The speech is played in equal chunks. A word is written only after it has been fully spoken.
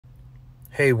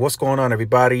Hey, what's going on,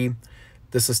 everybody?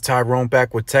 This is Tyrone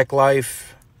back with Tech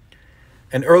Life.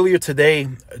 And earlier today,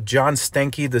 John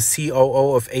Stenke, the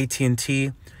COO of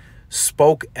At&T,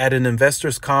 spoke at an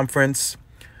investors conference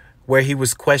where he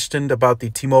was questioned about the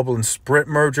T-Mobile and Sprint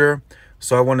merger.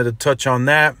 So I wanted to touch on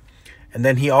that. And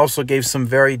then he also gave some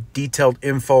very detailed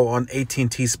info on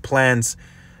At&T's plans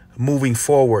moving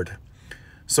forward.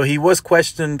 So he was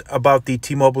questioned about the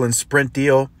T-Mobile and Sprint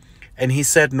deal, and he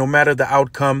said no matter the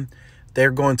outcome, they're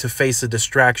going to face a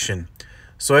distraction.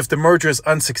 So if the merger is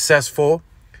unsuccessful,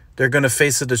 they're going to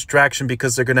face a distraction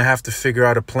because they're going to have to figure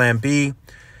out a plan B.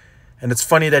 And it's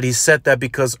funny that he said that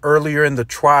because earlier in the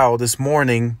trial this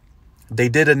morning, they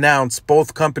did announce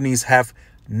both companies have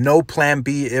no plan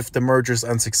B if the merger is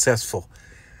unsuccessful.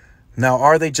 Now,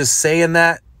 are they just saying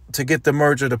that to get the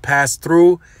merger to pass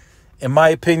through? In my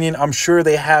opinion, I'm sure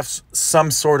they have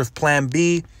some sort of plan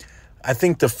B. I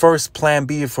think the first plan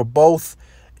B for both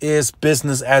is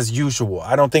business as usual.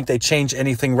 I don't think they change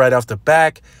anything right off the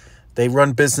back. They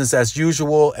run business as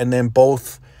usual, and then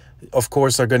both, of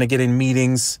course, are going to get in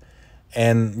meetings,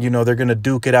 and they're going to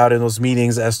duke it out in those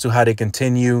meetings as to how they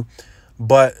continue.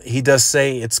 But he does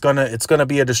say it's gonna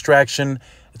be a distraction.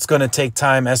 It's going to take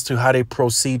time as to how they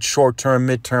proceed short term,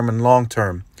 midterm, and long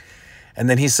term. And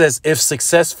then he says if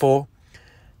successful,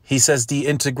 he says the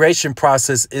integration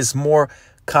process is more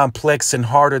complex and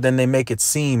harder than they make it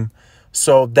seem.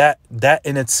 So that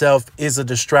in itself is a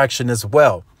distraction as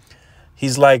well.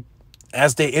 He's like,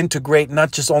 as they integrate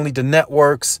not just only the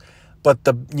networks, but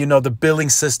the billing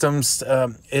systems.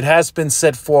 It has been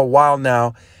said for a while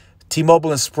now,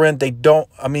 T-Mobile and Sprint,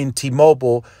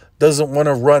 T-Mobile doesn't want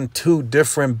to run two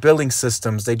different billing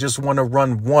systems. They just want to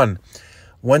run one.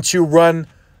 Once you run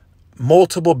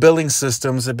multiple billing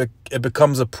systems, it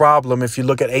becomes a problem. If you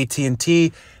look at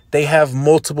AT&T, they have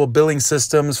multiple billing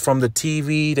systems from the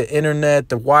TV, the internet,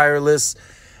 the wireless.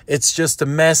 It's just a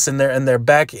mess, and their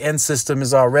back end system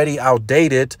is already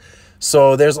outdated.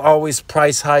 So there's always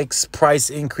price hikes, price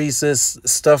increases,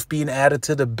 stuff being added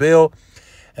to the bill,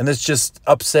 and it's just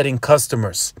upsetting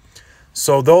customers.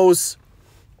 So those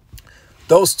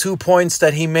 2 points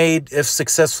that he made, if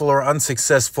successful or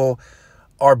unsuccessful,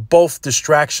 are both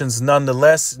distractions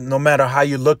nonetheless. No matter how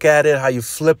you look at it, how you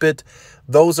flip it,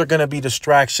 those are going to be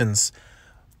distractions.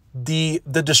 The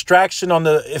distraction on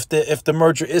if the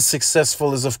merger is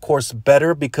successful is of course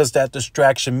better, because that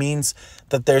distraction means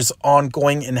that there's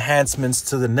ongoing enhancements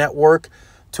to the network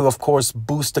to of course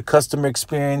boost the customer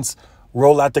experience,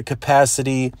 roll out the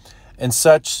capacity and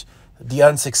such. The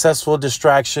unsuccessful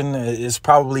distraction is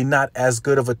probably not as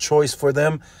good of a choice for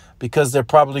them, because they're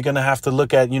probably going to have to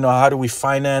look at, how do we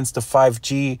finance the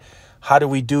 5G? How do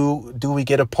we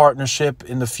get a partnership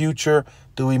in the future?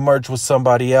 Do we merge with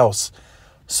somebody else?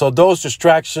 So those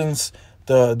distractions,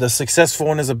 the successful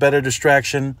one is a better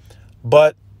distraction.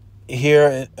 But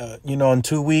here, in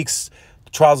 2 weeks,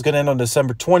 the trial's going to end on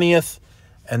December 20th.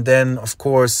 And then, of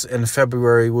course, in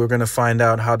February, we're going to find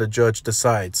out how the judge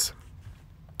decides.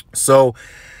 So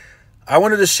I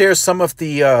wanted to share some of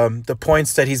the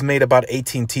points that he's made about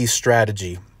AT&T's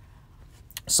strategy.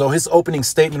 So his opening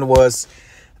statement was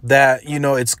that,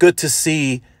 it's good to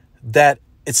see that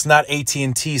it's not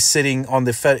AT&T sitting in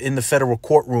the federal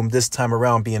courtroom this time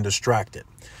around being distracted.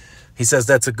 He says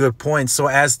that's a good point. So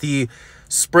as the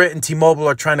Sprint and T-Mobile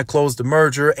are trying to close the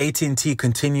merger, AT&T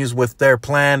continues with their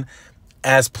plan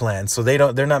as planned. So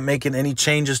they're not making any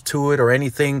changes to it or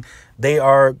anything. They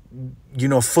are,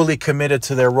 fully committed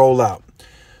to their rollout.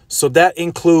 So that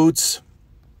includes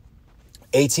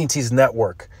AT&T's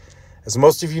network. As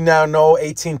most of you now know,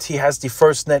 AT&T has the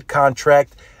FirstNet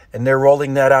contract, and they're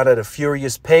rolling that out at a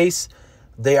furious pace.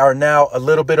 They are now a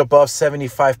little bit above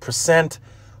 75%,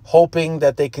 hoping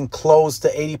that they can close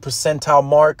the 80 percentile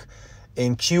mark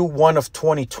in Q1 of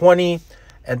 2020.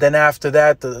 And then after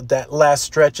that, that last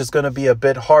stretch is going to be a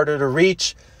bit harder to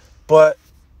reach. But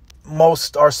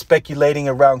most are speculating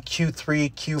around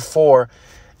Q3, Q4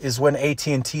 is when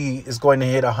AT&T is going to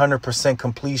hit 100%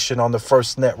 completion on the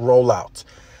FirstNet rollout.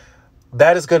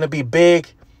 That is going to be big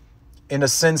in a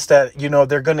sense that,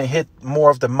 they're going to hit more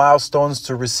of the milestones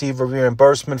to receive a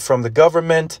reimbursement from the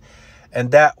government.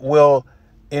 And that will,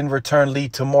 in return,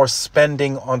 lead to more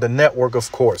spending on the network, of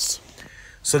course.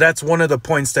 So that's one of the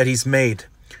points that he's made.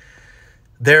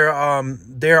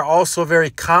 They're also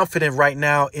very confident right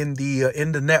now in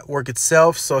the network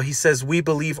itself. So he says, we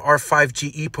believe our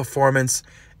 5G performance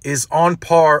is on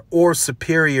par or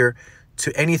superior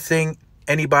to anything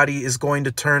anybody is going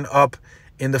to turn up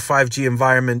in the 5G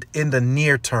environment in the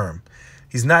near term.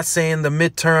 He's not saying the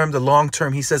midterm, the long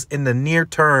term. He says in the near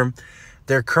term,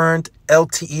 their current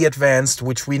LTE advanced,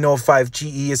 which we know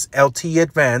 5G is LTE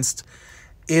advanced,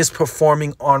 is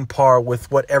performing on par with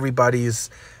what everybody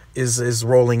is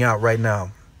rolling out right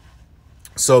now.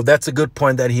 So that's a good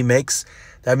point that he makes.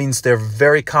 That means they're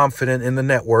very confident in the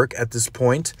network at this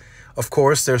point. Of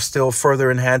course, there's still further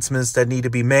enhancements that need to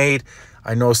be made.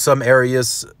 I know some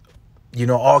areas,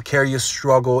 all carriers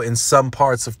struggle in some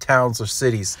parts of towns or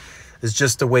cities. It's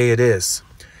just the way it is.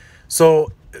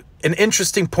 So an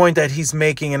interesting point that he's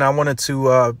making, and I wanted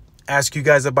to ask you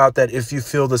guys about that if you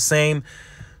feel the same.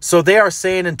 So they are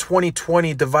saying in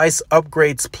 2020, device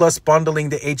upgrades plus bundling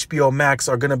the HBO Max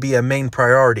are going to be a main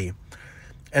priority.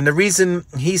 And the reason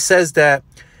he says that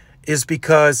is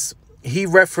because he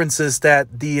references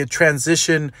that the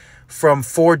transition from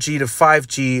 4G to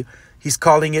 5G, he's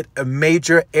calling it a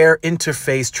major air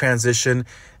interface transition,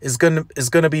 is going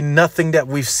to be nothing that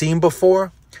we've seen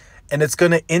before. And it's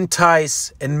going to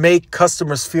entice and make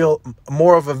customers feel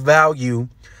more of a value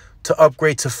to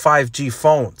upgrade to 5G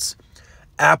phones.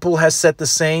 Apple has said the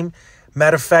same.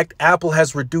 Matter of fact, Apple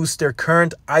has reduced their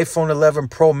current iPhone 11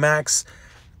 Pro Max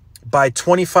by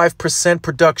 25%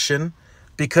 production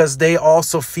because they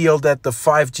also feel that the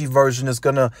 5G version is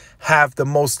going to have the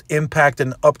most impact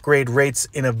and upgrade rates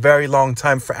in a very long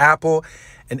time for Apple.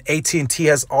 And AT&T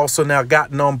has also now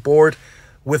gotten on board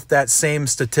with that same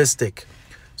statistic.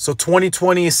 So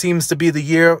 2020 seems to be the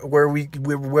year where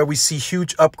we see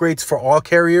huge upgrades for all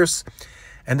carriers.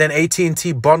 And then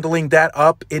AT&T bundling that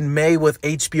up in May with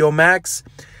HBO Max.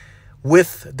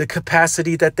 With the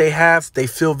capacity that they have, they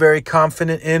feel very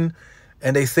confident in,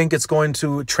 and they think it's going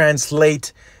to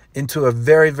translate into a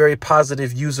very, very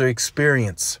positive user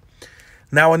experience.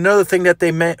 Now, another thing that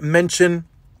they mention,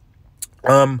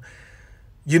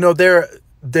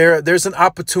 there's an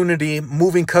opportunity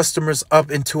moving customers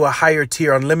up into a higher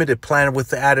tier unlimited plan with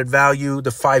the added value, the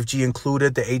 5G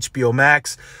included, the HBO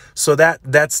Max. So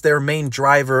that's their main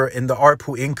driver in the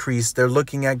ARPU increase. They're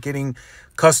looking at getting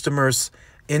customers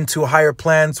into higher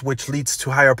plans, which leads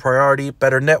to higher priority,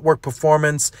 better network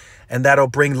performance, and that'll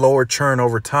bring lower churn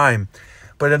over time.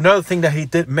 But another thing that he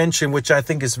did mention, which I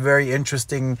think is very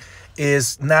interesting,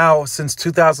 is now since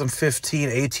 2015,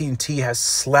 AT&T has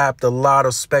slapped a lot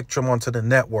of spectrum onto the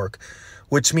network,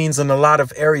 which means in a lot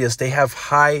of areas they have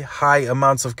high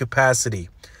amounts of capacity.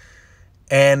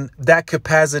 And that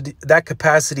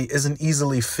capacity isn't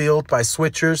easily filled by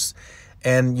switchers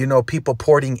and, people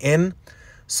porting in.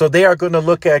 So they are going to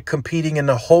look at competing in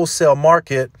the wholesale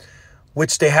market,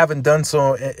 which they haven't done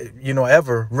so,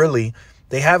 ever, really.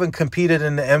 They haven't competed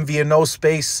in the MVNO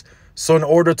space. So in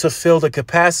order to fill the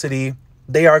capacity,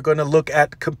 they are going to look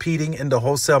at competing in the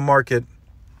wholesale market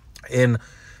in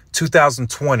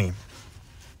 2020.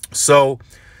 So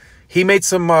he made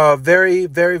some very,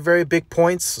 very, very big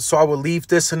points. So I will leave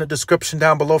this in the description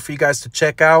down below for you guys to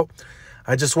check out.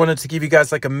 I just wanted to give you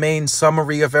guys like a main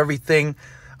summary of everything.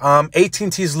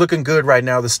 AT&T is looking good right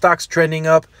now. The stock's trending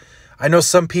up. I know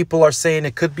some people are saying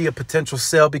it could be a potential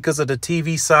sell because of the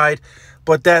TV side,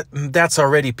 but that's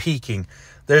already peaking.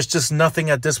 There's just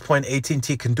nothing at this point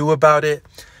AT&T can do about it.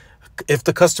 If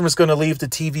the customer's going to leave the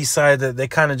TV side, they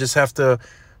kind of just have to,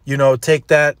 take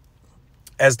that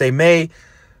as they may.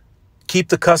 Keep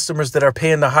the customers that are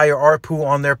paying the higher ARPU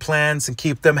on their plans and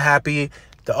keep them happy.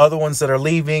 The other ones that are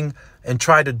leaving, and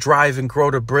try to drive and grow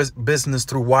the business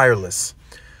through wireless.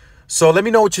 So let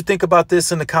me know what you think about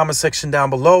this in the comment section down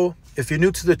below. If you're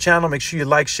new to the channel, make sure you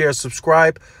like, share,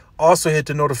 subscribe. Also hit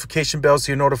the notification bell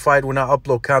so you're notified when I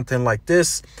upload content like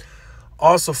this.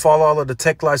 Also follow all of the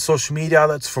Tech Life social media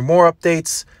outlets for more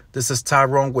updates. This is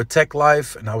Tyrone with Tech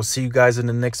Life, and I will see you guys in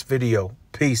the next video.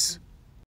 Peace.